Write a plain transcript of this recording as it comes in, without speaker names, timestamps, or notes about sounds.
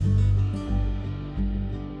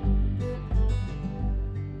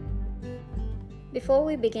Before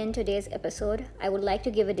we begin today's episode, I would like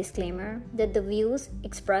to give a disclaimer that the views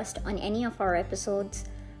expressed on any of our episodes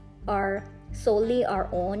are solely our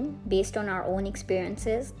own, based on our own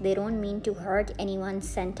experiences. They don't mean to hurt anyone's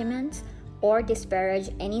sentiments or disparage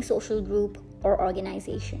any social group or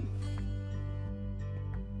organization.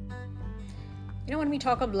 You know, when we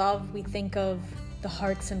talk of love, we think of the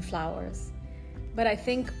hearts and flowers. But I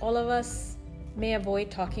think all of us may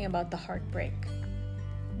avoid talking about the heartbreak.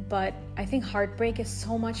 But I think heartbreak is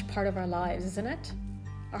so much part of our lives, isn't it?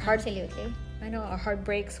 Absolutely. I know, our heart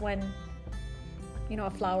breaks when, a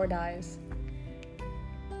flower dies.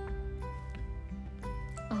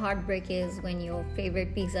 A heartbreak is when your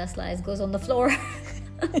favorite pizza slice goes on the floor.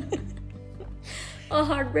 A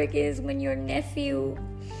heartbreak is when your nephew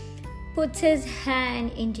puts his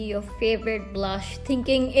hand into your favorite blush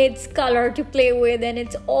thinking it's color to play with and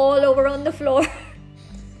it's all over on the floor.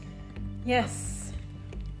 Yes.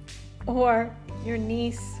 Or your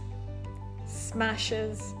niece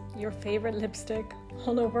smashes your favorite lipstick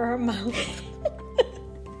all over her mouth.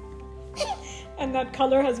 And that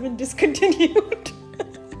color has been discontinued.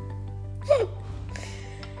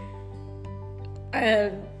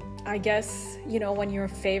 I guess, when your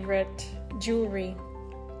favorite jewelry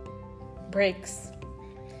breaks,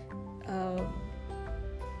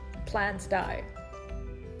 plants die.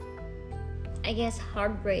 I guess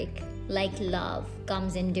heartbreak, like love,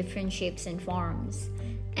 comes in different shapes and forms,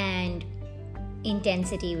 and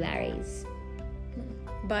intensity varies.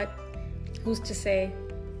 But who's to say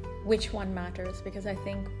which one matters? Because I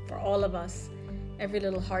think for all of us, every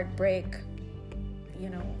little heartbreak,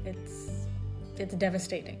 it's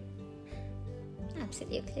devastating.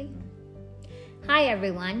 Absolutely. Hi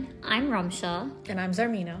everyone, I'm Ramsha. And I'm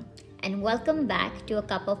Zarmeena. And welcome back to A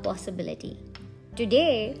Cup of Possibility.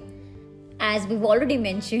 Today, as we've already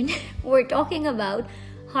mentioned, we're talking about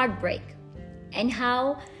heartbreak and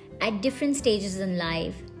how at different stages in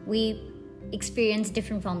life we experience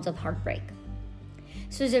different forms of heartbreak.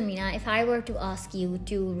 So Zarmeena, if I were to ask you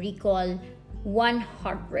to recall one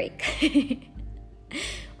heartbreak,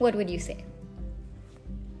 what would you say?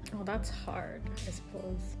 Oh, that's hard, I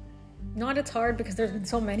suppose. Not it's hard because there's been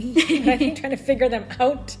so many, but I think trying to figure them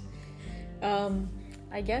out.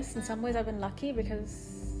 I guess in some ways I've been lucky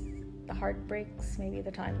because the heartbreaks, maybe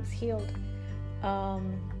the time is healed.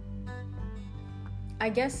 I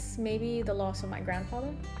guess maybe the loss of my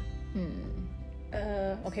grandfather.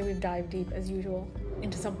 Okay, we've dived deep as usual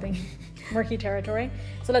into something murky territory.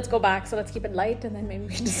 So let's go back. So let's keep it light and then maybe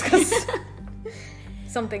we can discuss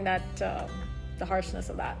something that, the harshness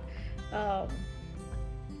of that. A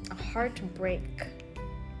heartbreak.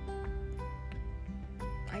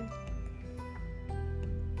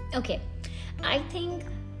 Okay, I think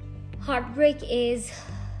heartbreak is,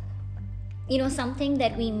 something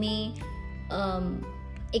that we may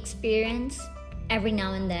experience every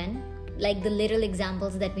now and then, like the little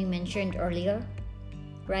examples that we mentioned earlier,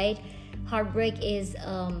 right? Heartbreak is...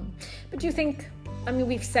 But do you think,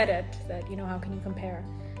 we've said it, that, how can you compare?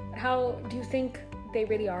 But how do you think they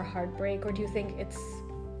really are heartbreak, or do you think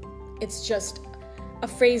it's just a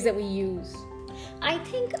phrase that we use? I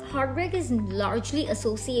think heartbreak is largely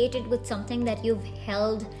associated with something that you've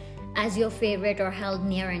held as your favorite or held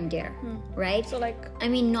near and dear, right? So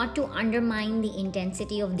not to undermine the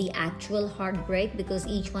intensity of the actual heartbreak, because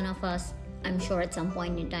each one of us, I'm sure at some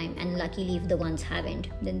point in time, and luckily if the ones haven't,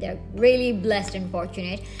 then they're really blessed and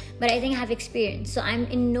fortunate, but I think have experienced. So I'm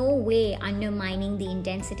in no way undermining the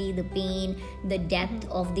intensity, the pain, the depth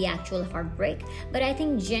of the actual heartbreak. But I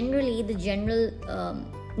think generally the general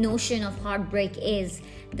notion of heartbreak is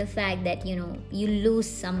the fact that, you lose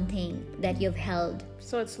something that you've held.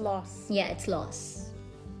 So it's loss. Yeah, it's loss.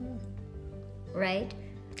 Right?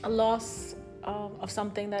 A loss of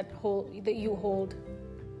something that you hold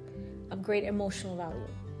of great emotional value.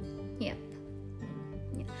 Yep.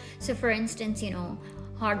 Yeah. So for instance,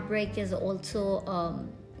 heartbreak is also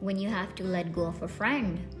when you have to let go of a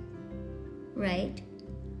friend, right?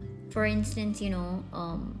 For instance,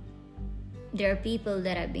 there are people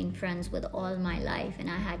that I've been friends with all my life and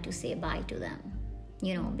I had to say bye to them,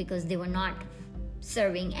 because they were not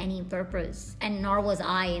serving any purpose, and nor was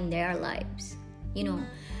I in their lives,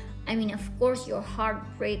 Of course your heart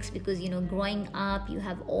breaks because, growing up, you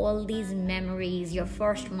have all these memories, your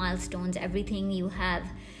first milestones, everything you have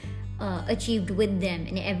achieved with them,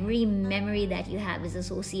 and every memory that you have is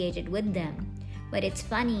associated with them. But it's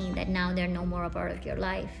funny that now they're no more a part of your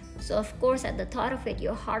life. So of course at the thought of it,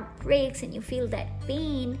 your heart breaks and you feel that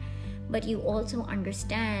pain, but you also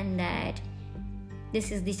understand that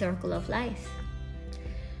this is the circle of life.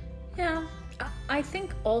 Yeah, I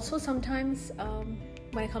think also sometimes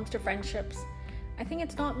when it comes to friendships, I think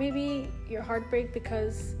it's not maybe your heartbreak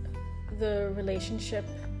because the relationship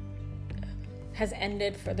has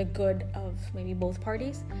ended for the good of maybe both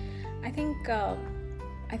parties. I think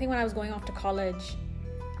when I was going off to college,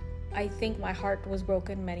 I think my heart was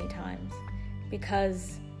broken many times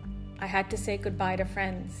because I had to say goodbye to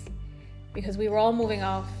friends because we were all moving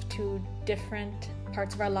off to different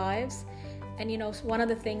parts of our lives. And one of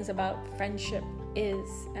the things about friendship is,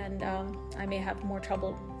 and I may have more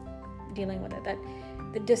trouble dealing with it, that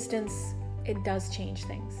the distance, it does change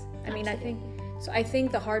things. I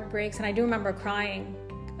think the heartbreaks, and I do remember crying.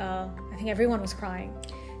 I think everyone was crying.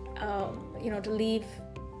 To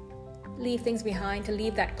leave things behind, to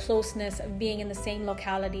leave that closeness of being in the same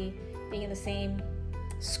locality, being in the same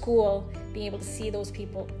school, being able to see those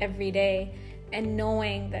people every day, and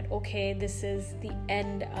knowing that, okay, this is the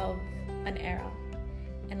end of an era.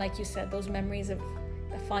 And like you said, those memories of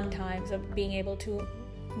the fun times of being able to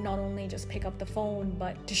not only just pick up the phone,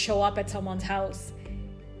 but to show up at someone's house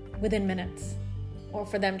within minutes, or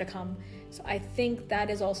for them to come. So I think that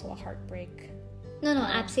is also a heartbreak. No,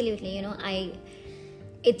 absolutely.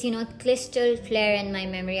 It's crystal clear in my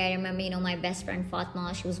memory. I remember my best friend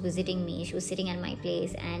Fatma, she was visiting me, she was sitting at my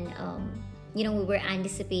place, and we were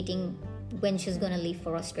anticipating when she was going to leave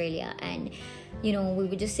for Australia, and we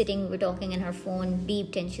were just sitting, we were talking, and her phone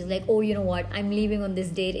beeped, and she's like, oh, you know what, I'm leaving on this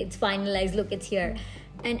date, it's finalized, look, it's here.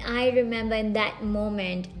 And I remember in that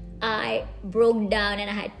moment I broke down and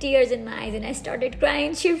I had tears in my eyes and I started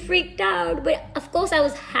crying. She freaked out, but of course I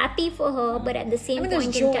was happy for her, but at the same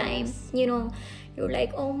point in time, you're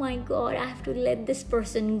like, oh my God, I have to let this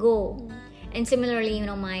person go. And similarly,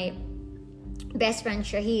 my best friend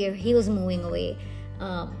Shahir, he was moving away,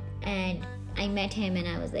 and I met him and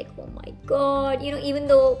I was like, oh my God, even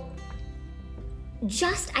though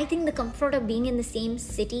I think the comfort of being in the same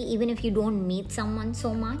city, even if you don't meet someone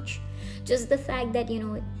so much, just the fact that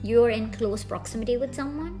you're in close proximity with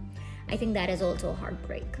someone, I think that is also a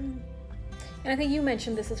heartbreak. And I think you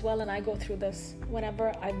mentioned this as well, and I go through this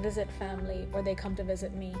whenever I visit family or they come to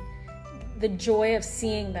visit me. The joy of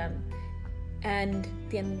seeing them and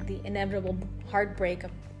the inevitable heartbreak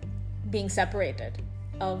of being separated,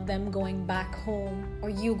 of them going back home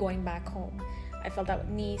or you going back home. I felt that with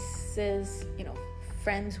nieces,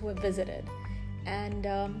 friends who have visited. And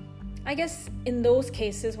I guess in those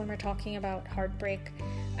cases, when we're talking about heartbreak,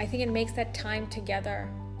 I think it makes that time together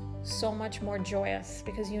so much more joyous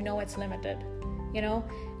because it's limited.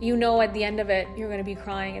 At the end of it, you're going to be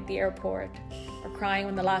crying at the airport or crying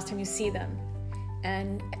when the last time you see them.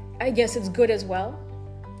 And I guess it's good as well.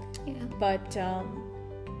 Yeah. But,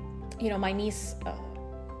 my niece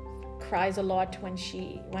cries a lot when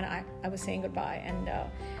I was saying goodbye. And I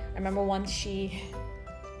remember once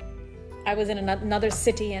I was in another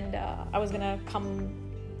city and I was going to come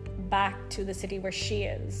back to the city where she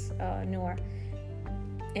is, Noor,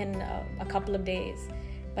 in a couple of days.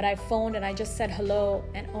 But I phoned and I just said hello,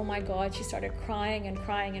 and oh my God, she started crying and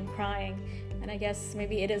crying and crying. And I guess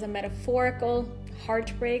maybe it is a metaphorical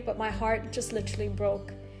heartbreak, but my heart just literally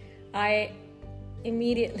broke. I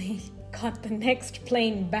immediately got the next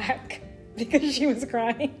plane back because she was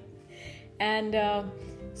crying. And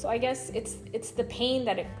so I guess it's the pain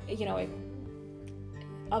that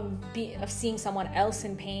of seeing someone else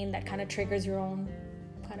in pain that kind of triggers your own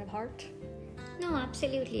kind of heart. No,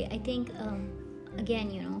 absolutely. I think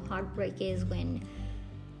again, heartbreak is when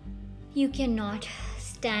you cannot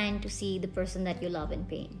stand to see the person that you love in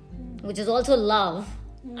pain, which is also love,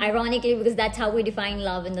 ironically, because that's how we define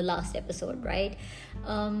love in the last episode, right?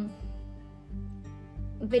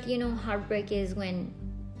 But heartbreak is when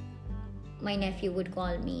my nephew would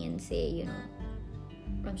call me and say,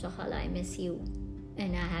 Ramsha Khala, I miss you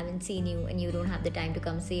and I haven't seen you and you don't have the time to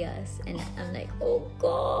come see us. And I'm like, oh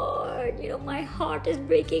God, my heart is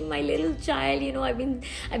breaking, my little child. I've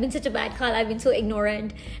been such a bad Khala, I've been so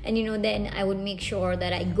ignorant. And then I would make sure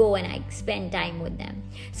that I go and I spend time with them.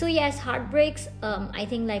 So yes, heartbreaks, I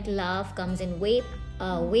think like love comes in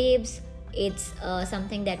waves. It's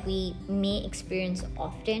something that we may experience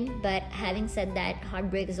often, but having said that,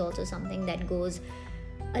 heartbreak is also something that goes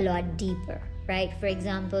a lot deeper, right? For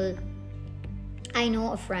example, I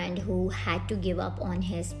know a friend who had to give up on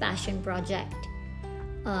his passion project,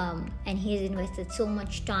 and he's invested so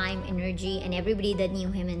much time, energy, and everybody that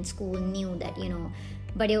knew him in school knew that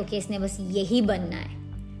bade ho ke isne bas yahi banna hai,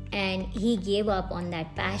 and he gave up on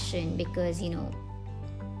that passion because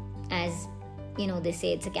as they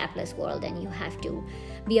say it's a capitalist world and you have to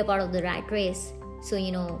be a part of the rat race. So,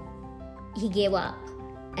 he gave up.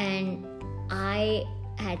 And I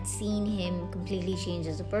had seen him completely change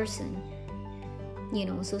as a person.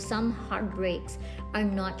 So some heartbreaks are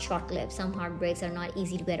not short-lived. Some heartbreaks are not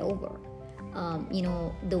easy to get over.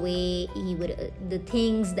 The way he would, the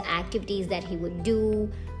things, the activities that he would do,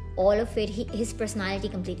 all of it, his personality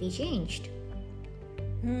completely changed.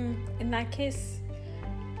 In that case,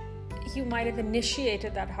 you might have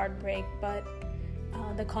initiated that heartbreak, but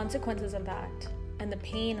the consequences of that and the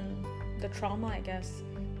pain and the trauma, I guess,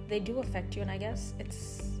 they do affect you. And I guess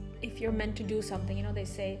it's, if you're meant to do something, they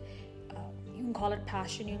say, you can call it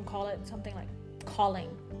passion, you can call it something like calling,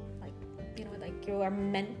 like you are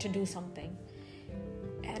meant to do something.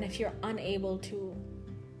 And if you're unable to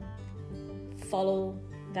follow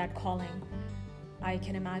that calling, I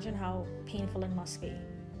can imagine how painful it must be.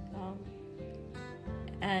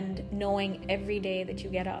 And knowing every day that you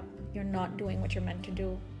get up, you're not doing what you're meant to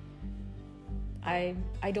do. I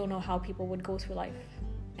don't know how people would go through life.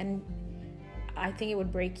 And I think it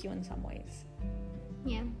would break you in some ways.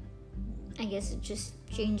 Yeah. I guess it just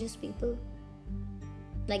changes people.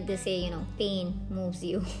 Like they say, pain moves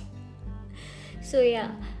you. So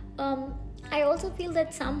yeah. I also feel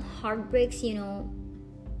that some heartbreaks, you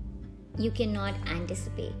cannot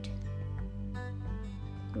anticipate.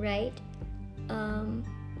 Right?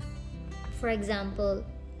 For example,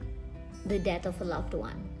 the death of a loved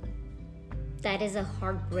one. That is a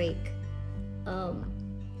heartbreak,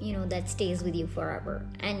 that stays with you forever.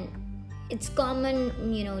 And it's common,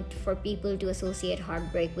 for people to associate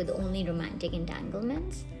heartbreak with only romantic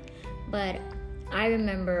entanglements. But I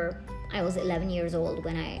remember I was 11 years old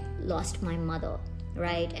when I lost my mother,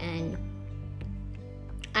 right? And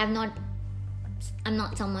I'm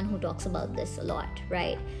not someone who talks about this a lot,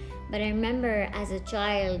 right? But I remember as a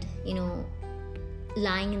child,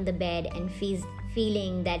 lying in the bed and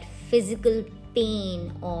feeling that physical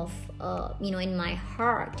pain of, in my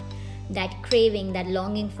heart, that craving, that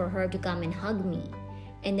longing for her to come and hug me.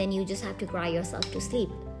 And then you just have to cry yourself to sleep,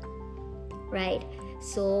 right?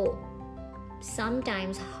 So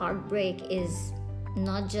sometimes heartbreak is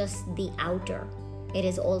not just the outer, it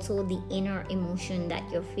is also the inner emotion that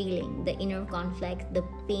you're feeling, the inner conflict, the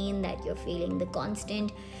pain that you're feeling, the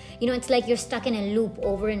constant, it's like you're stuck in a loop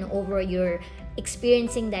over and over. You're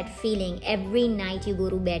experiencing that feeling. Every night you go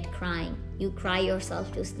to bed crying, you cry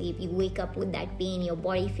yourself to sleep, you wake up with that pain, your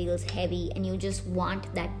body feels heavy, and you just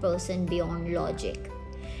want that person beyond logic.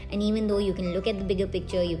 And even though you can look at the bigger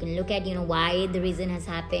picture, you can look at, why the reason has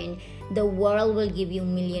happened, the world will give you a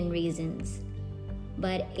million reasons.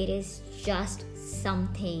 But it is just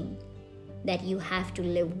something that you have to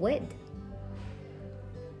live with.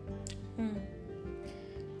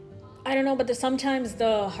 I don't know, but sometimes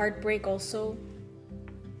the heartbreak also,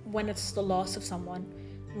 when it's the loss of someone.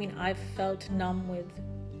 I mean, I've felt numb with,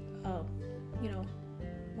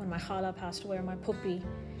 when my khala passed away, or my puppy.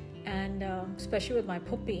 And especially with my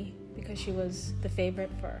puppy, because she was the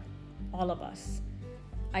favorite for all of us.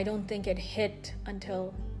 I don't think it hit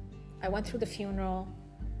until I went through the funeral,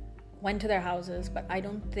 went to their houses, but I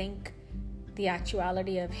don't think the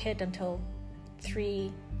actuality of hit until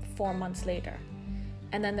 3-4 months later.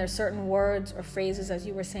 And then there's certain words or phrases, as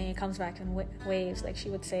you were saying, it comes back in waves. Like she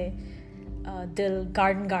would say, "Dil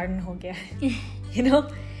garden ho gaya,"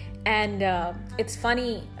 And it's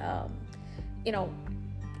funny,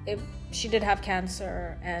 if she did have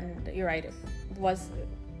cancer, and you're right,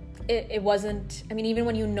 it wasn't. I mean, even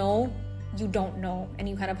when you don't know, and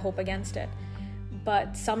you kind of hope against it.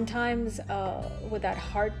 But sometimes with that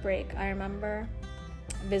heartbreak, I remember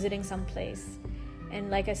visiting some place. And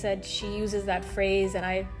like I said, she uses that phrase, and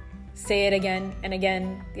I say it again and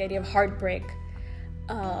again, the idea of heartbreak.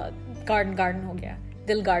 Garden ho gaya.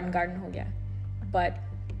 Dil garden ho gaya. But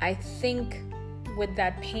I think with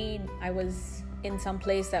that pain, I was in some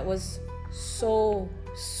place that was so,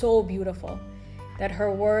 so beautiful, that her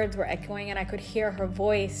words were echoing and I could hear her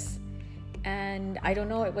voice. And I don't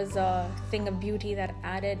know, it was a thing of beauty that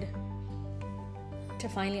added to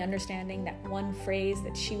finally understanding that one phrase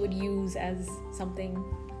that she would use as something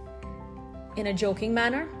in a joking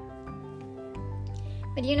manner.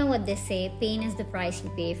 But you know what they say, pain is the price you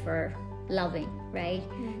pay for loving, right?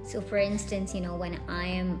 So for instance, when I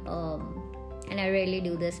am, and I rarely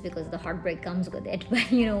do this because the heartbreak comes with it,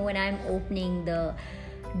 but when I'm opening the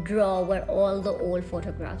drawer where all the old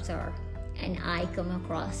photographs are, and I come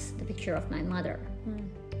across the picture of my mother,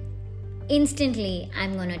 instantly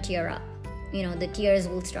I'm gonna tear up. The tears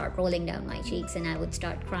will start rolling down my cheeks and I would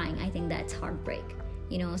start crying. I think that's heartbreak.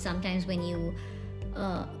 Sometimes when you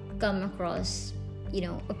come across,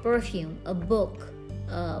 a perfume, a book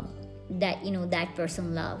that, that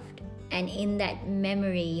person loved, and in that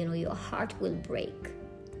memory, your heart will break.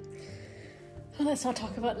 Let's not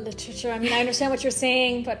talk about literature. I mean, I understand what you're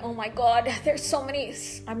saying, but oh my God, there's so many.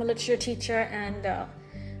 I'm a literature teacher, and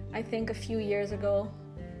I think a few years ago,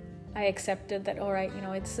 I accepted that, all right,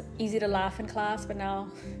 it's easy to laugh in class, but now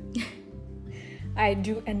I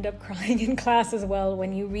do end up crying in class as well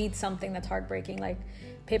when you read something that's heartbreaking, like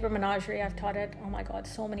Paper Menagerie. I've taught it, oh my God,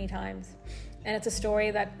 so many times. And it's a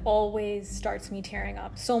story that always starts me tearing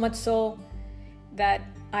up, so much so that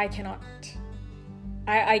I cannot...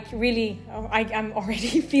 I'm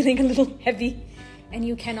already feeling a little heavy, and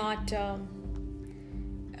you cannot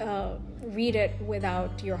read it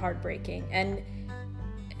without your heart breaking. And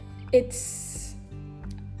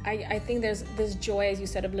I think there's this joy, as you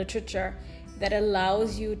said, of literature that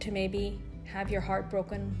allows you to maybe have your heart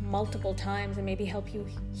broken multiple times and maybe help you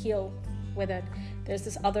heal with it. There's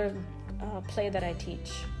this other play that I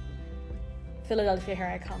teach, Philadelphia, Here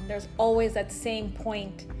I Come. There's always that same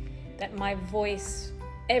point that my voice,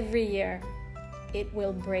 every year, it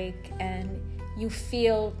will break, and you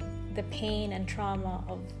feel the pain and trauma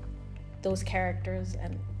of those characters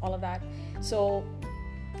and all of that. So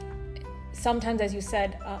sometimes, as you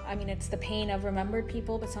said, it's the pain of remembered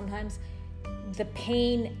people, but sometimes the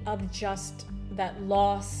pain of just that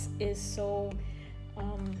loss is so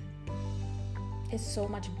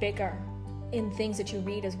much bigger in things that you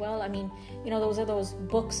read as well. I mean, those are those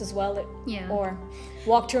books as well, or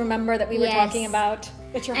Walk to Remember that we were talking about.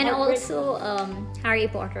 And also Harry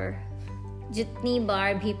Potter. Jitni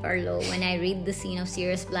baar bhi pad lo, when I read the scene of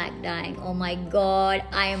Sirius Black dying, oh my God,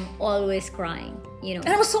 I am always crying. And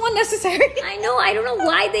it was so unnecessary. I know. I don't know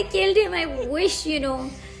why they killed him. I wish,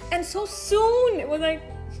 And so soon. It was like...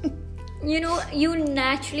 you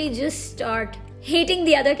naturally just start hating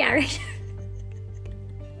the other character.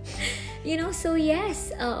 So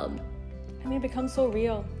yes. It becomes so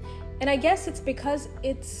real. And I guess it's because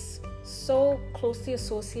it's so closely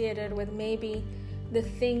associated with maybe the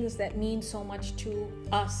things that mean so much to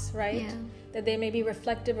us, right? Yeah. That they may be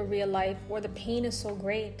reflective of real life, or the pain is so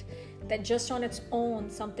great that just on its own,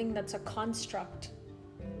 something that's a construct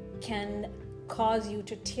can cause you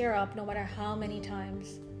to tear up no matter how many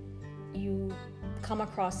times you come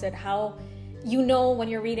across it. How when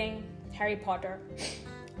you're reading Harry Potter,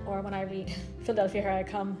 or when I read Philadelphia, Here I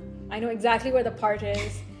Come, I know exactly where the part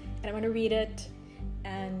is, and I'm going to read it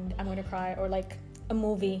and I'm going to cry. Or like a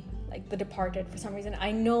movie like The Departed, for some reason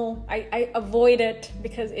I know I avoid it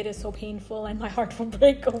because it is so painful and my heart will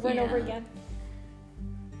break over and over again.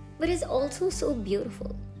 But it's also so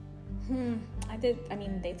beautiful.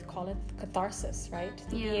 They call it catharsis, right?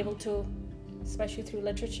 To be able to, especially through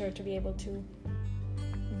literature, to be able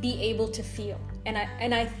to feel. And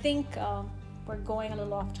I think we're going a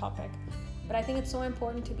little off topic, but I think it's so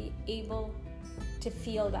important to be able to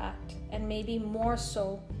feel that, and maybe more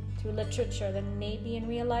so through literature than maybe in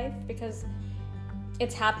real life, because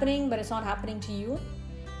it's happening, but it's not happening to you.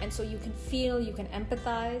 And so you can feel, you can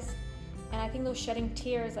empathize. And I think those shedding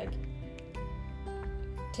tears, like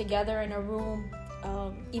together in a room,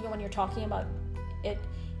 even when you're talking about it,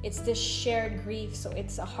 it's this shared grief. So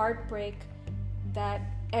it's a heartbreak that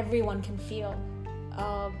everyone can feel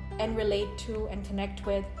and relate to and connect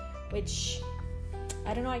with, which,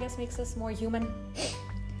 I don't know, I guess makes us more human.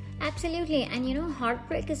 Absolutely. And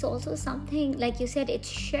heartbreak is also something, like you said, it's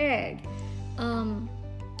shared.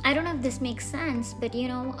 I don't know if this makes sense, but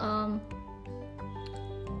I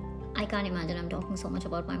can't imagine I'm talking so much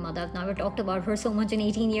about my mother. I've never talked about her so much in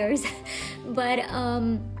 18 years. But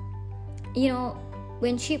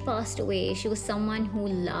when she passed away, she was someone who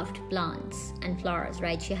loved plants and flowers,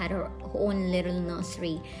 right? She had her own little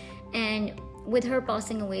nursery, and with her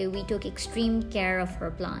passing away, we took extreme care of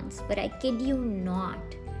her plants. But I kid you not,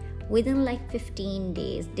 within like 15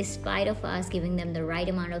 days, despite of us giving them the right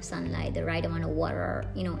amount of sunlight, the right amount of water,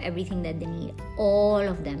 everything that they need, all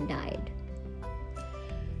of them died.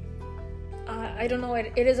 I don't know,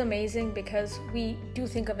 it is amazing because we do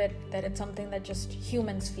think of it that it's something that just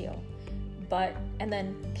humans feel. And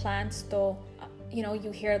then plants, though,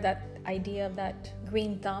 you hear that idea of that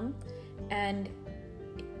green thumb, and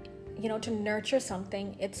to nurture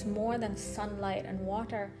something, it's more than sunlight and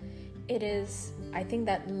water. It is, I think,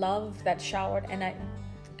 that love that showered, and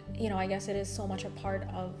I guess it is so much a part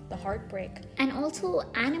of the heartbreak. And also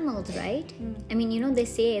animals, right? They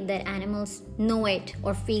say that animals know it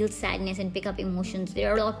or feel sadness and pick up emotions.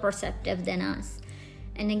 They're a lot perceptive than us.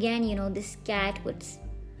 And again, this cat would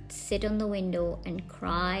sit on the window and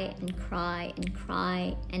cry and cry and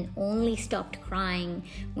cry, and only stopped crying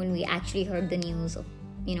when we actually heard the news of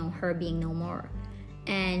her being no more.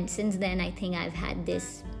 And since then, I think I've had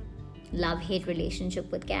this love-hate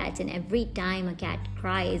relationship with cats, and every time a cat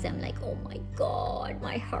cries, I'm like, oh my god,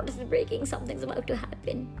 my heart is breaking, something's about to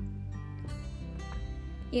happen.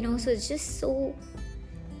 So it's just so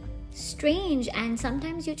strange, and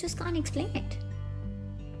sometimes you just can't explain it.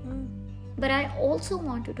 But I also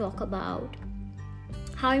want to talk about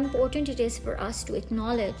how important it is for us to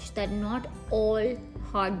acknowledge that not all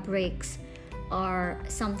heartbreaks are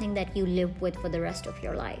something that you live with for the rest of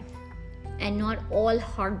your life. And not all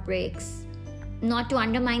heartbreaks, not to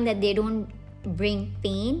undermine that they don't bring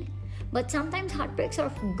pain, but sometimes heartbreaks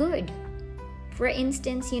are good. For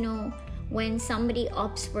instance, when somebody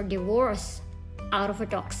opts for divorce out of a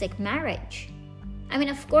toxic marriage. I mean,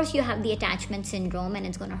 of course, you have the attachment syndrome and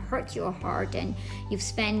it's going to hurt your heart, and you've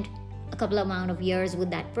spent a couple amount of years with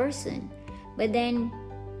that person. But then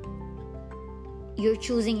you're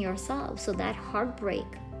choosing yourself. So that heartbreak,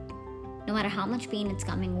 no matter how much pain it's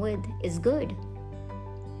coming with, is good.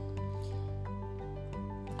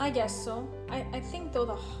 I guess so. I think though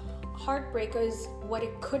the heartbreak is what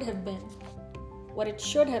it could have been, what it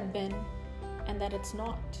should have been, and that it's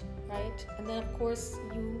not, right? And then of course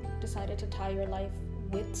you decided to tie your life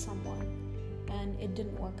with someone and it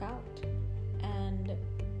didn't work out. And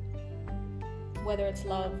whether it's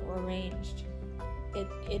love or arranged,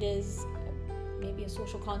 it is maybe a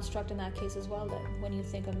social construct in that case as well, that when you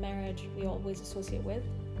think of marriage, we always associate with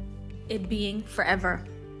it being forever.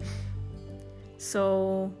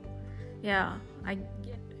 So yeah,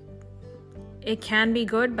 it can be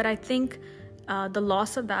good, but I think the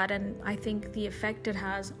loss of that, and I think the effect it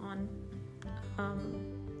has on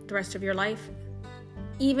the rest of your life,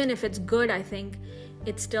 even if it's good, I think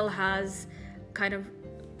it still has kind of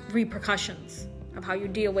repercussions of how you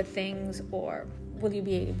deal with things, or will you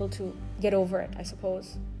be able to get over it, I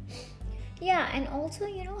suppose. Yeah, and also,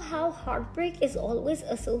 how heartbreak is always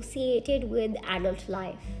associated with adult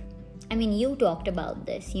life. I mean, you talked about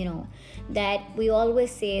this, that we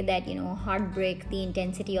always say that, heartbreak, the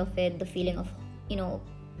intensity of it, the feeling of,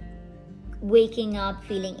 waking up,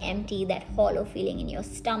 feeling empty, that hollow feeling in your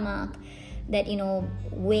stomach, that,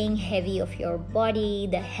 weighing heavy of your body,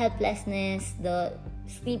 the helplessness, the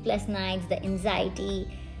sleepless nights, the anxiety,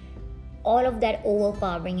 all of that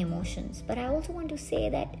overpowering emotions. But I also want to say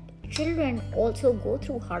that children also go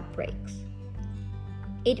through heartbreaks.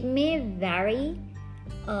 It may vary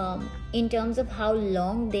in terms of how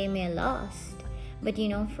long they may last. But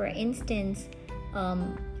for instance,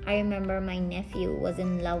 I remember my nephew was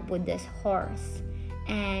in love with this horse,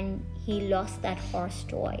 and he lost that horse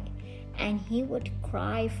toy, and he would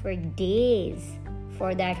cry for days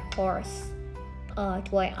for that horse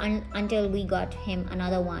toy until we got him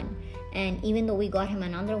another one. And even though we got him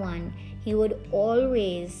another one, he would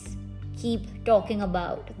always keep talking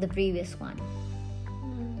about the previous one.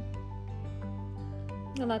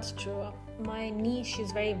 No, that's true. My niece,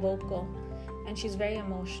 she's very vocal and she's very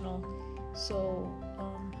emotional. So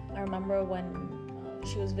I remember when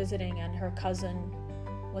she was visiting and her cousin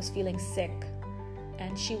was feeling sick,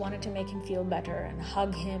 and she wanted to make him feel better and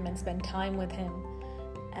hug him and spend time with him,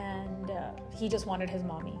 and he just wanted his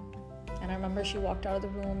mommy. And I remember she walked out of the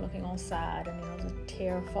room looking all sad, and there was a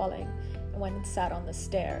tear falling, and went and sat on the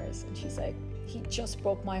stairs, and she's like, he just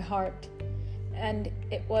broke my heart. And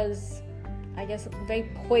it was, I guess, a very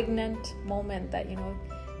poignant moment that,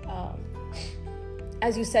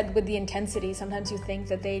 as you said, with the intensity, sometimes you think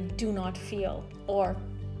that they do not feel, or,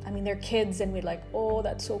 they're kids and we're like, oh,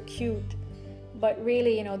 that's so cute. But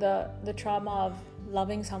really, the trauma of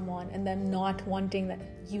loving someone and them not wanting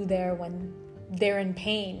you there when they're in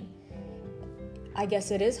pain, I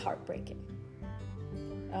guess it is heartbreaking.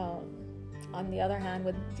 On the other hand,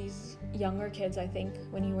 with these younger kids, I think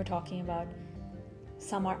when you were talking about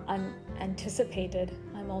some are unanticipated,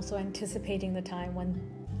 I'm also anticipating the time when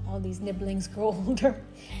all these nibblings grow older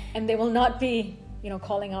and they will not be,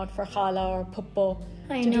 calling out for khala or puppo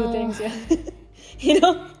to do things.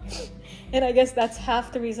 Yeah. And I guess that's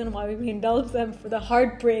half the reason why we indulge them, for the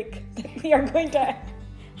heartbreak that we are going to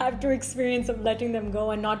have to experience of letting them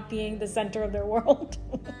go and not being the center of their world.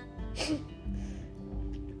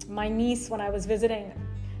 My niece, when I was visiting,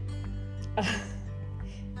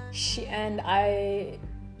 she and I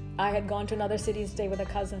had gone to another city to stay with a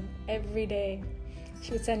cousin. Every day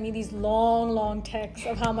she would send me these long texts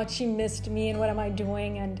of how much she missed me and what am I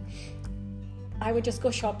doing, and I would just go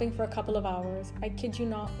shopping for a couple of hours. I kid you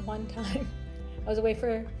not, one time I was away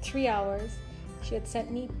for 3 hours. She had sent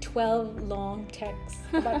me 12 long texts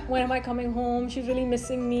about when am I coming home, she's really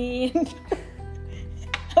missing me. And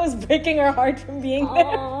I was breaking her heart from being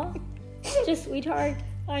there. Just sweetheart.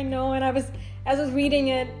 I know, and as I was reading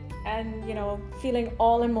it, and feeling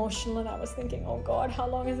all emotional, and I was thinking, oh God, how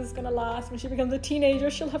long is this gonna last? When she becomes a teenager,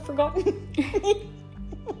 she'll have forgotten.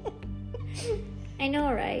 I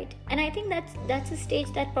know, right? And I think that's a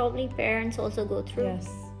stage that probably parents also go through.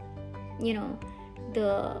 Yes.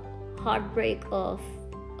 The heartbreak of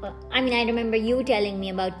I remember you telling me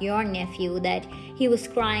about your nephew that he was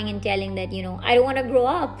crying and telling that I don't want to grow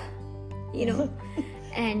up,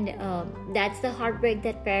 and that's the heartbreak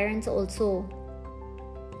that parents also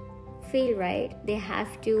feel, right? They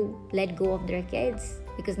have to let go of their kids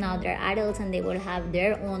because now they're adults and they will have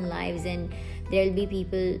their own lives, and there'll be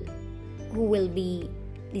people who will be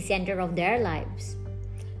the center of their lives.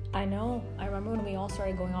 I know. I remember when we all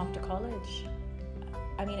started going off to college.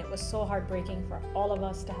 It was so heartbreaking for all of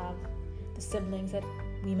us to have the siblings that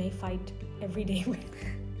we may fight every day with.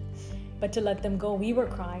 But to let them go, we were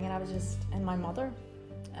crying, and I was and my mother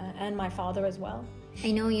and my father as well.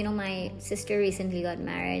 I know, my sister recently got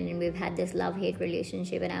married, and we've had this love-hate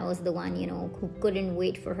relationship, and I was the one, who couldn't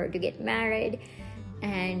wait for her to get married.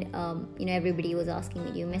 And, everybody was asking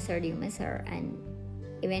me, do you miss her? Do you miss her? And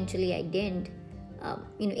eventually I didn't.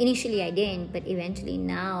 Initially I didn't, but eventually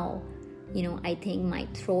now, I think my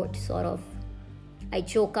throat I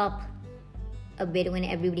choke up a bit when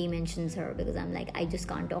everybody mentions her, because I'm like, I just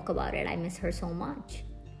can't talk about it. I miss her so much.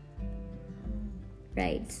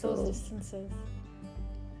 Right? Those distances.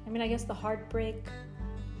 I guess the heartbreak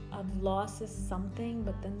of loss is something,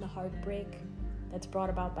 but then the heartbreak that's brought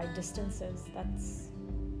about by distances, that's,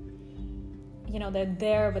 they're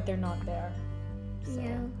there, but they're not there. So,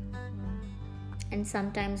 yeah. And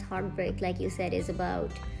sometimes heartbreak, like you said, is about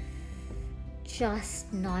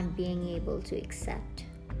just not being able to accept.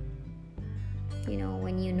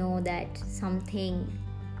 When you know that something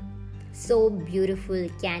so beautiful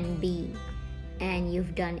can be, and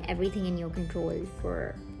you've done everything in your control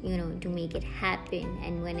for, to make it happen,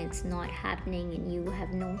 and when it's not happening and you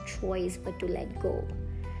have no choice but to let go.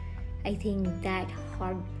 I think that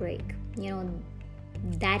heartbreak,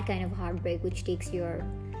 that kind of heartbreak which takes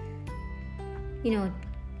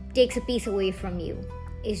takes a piece away from you,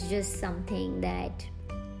 is just something that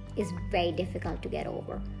is very difficult to get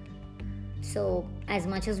over. So as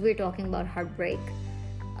much as we're talking about heartbreak,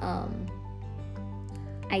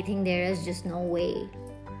 I think there is just no way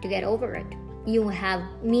to get over it. You have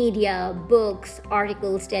media, books,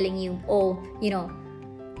 articles telling you,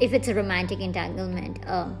 if it's a romantic entanglement,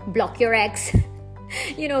 block your ex,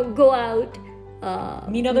 go out,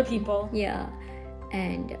 meet other people. Yeah.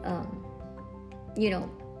 And,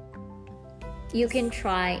 you can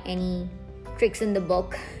try any tricks in the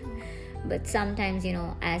book, but sometimes,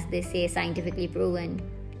 as they say, scientifically proven,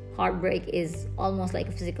 heartbreak is almost like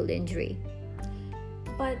a physical injury.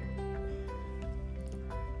 But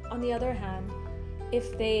on the other hand,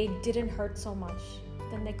 if they didn't hurt so much,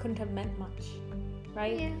 then they couldn't have meant much,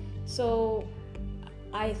 right? Yeah. So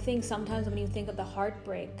I think sometimes when you think of the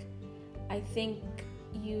heartbreak, I think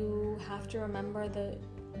you have to remember the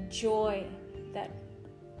joy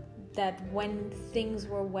that when things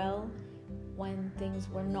were well, when things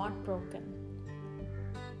were not broken,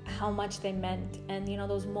 how much they meant, and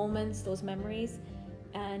those moments, those memories.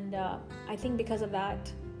 And I think because of that,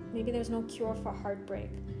 maybe there's no cure for heartbreak,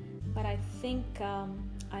 but I think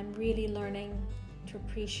I'm really learning to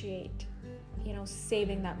appreciate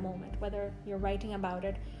saving that moment, whether you're writing about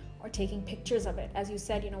it or taking pictures of it. As you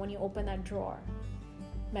said, when you open that drawer,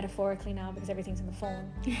 metaphorically now because everything's in the phone.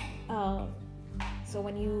 So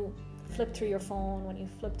when you flip through your phone, when you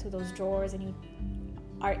flip through those drawers, and you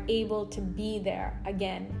are able to be there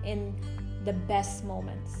again in the best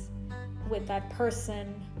moments with that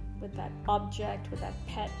person, with that object, with that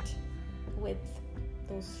pet, with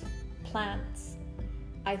those plants,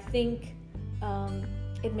 I think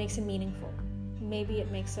it makes it meaningful. Maybe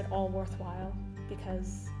it makes it all worthwhile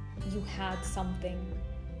because you had something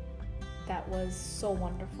that was so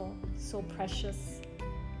wonderful, so precious,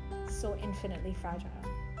 so infinitely fragile.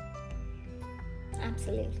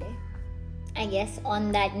 Absolutely. I guess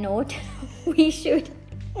on that note, we should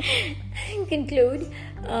conclude.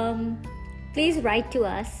 Please write to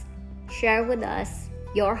us, share with us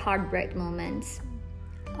your heartbreak moments.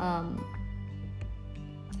 And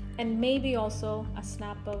maybe also a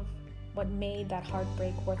snap of what made that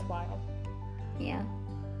heartbreak worthwhile. Yeah.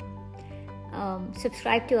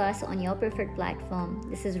 Subscribe to us on your preferred platform.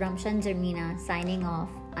 This is Ramshan Zarmeena signing off.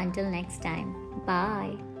 Until next time.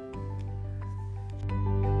 Bye.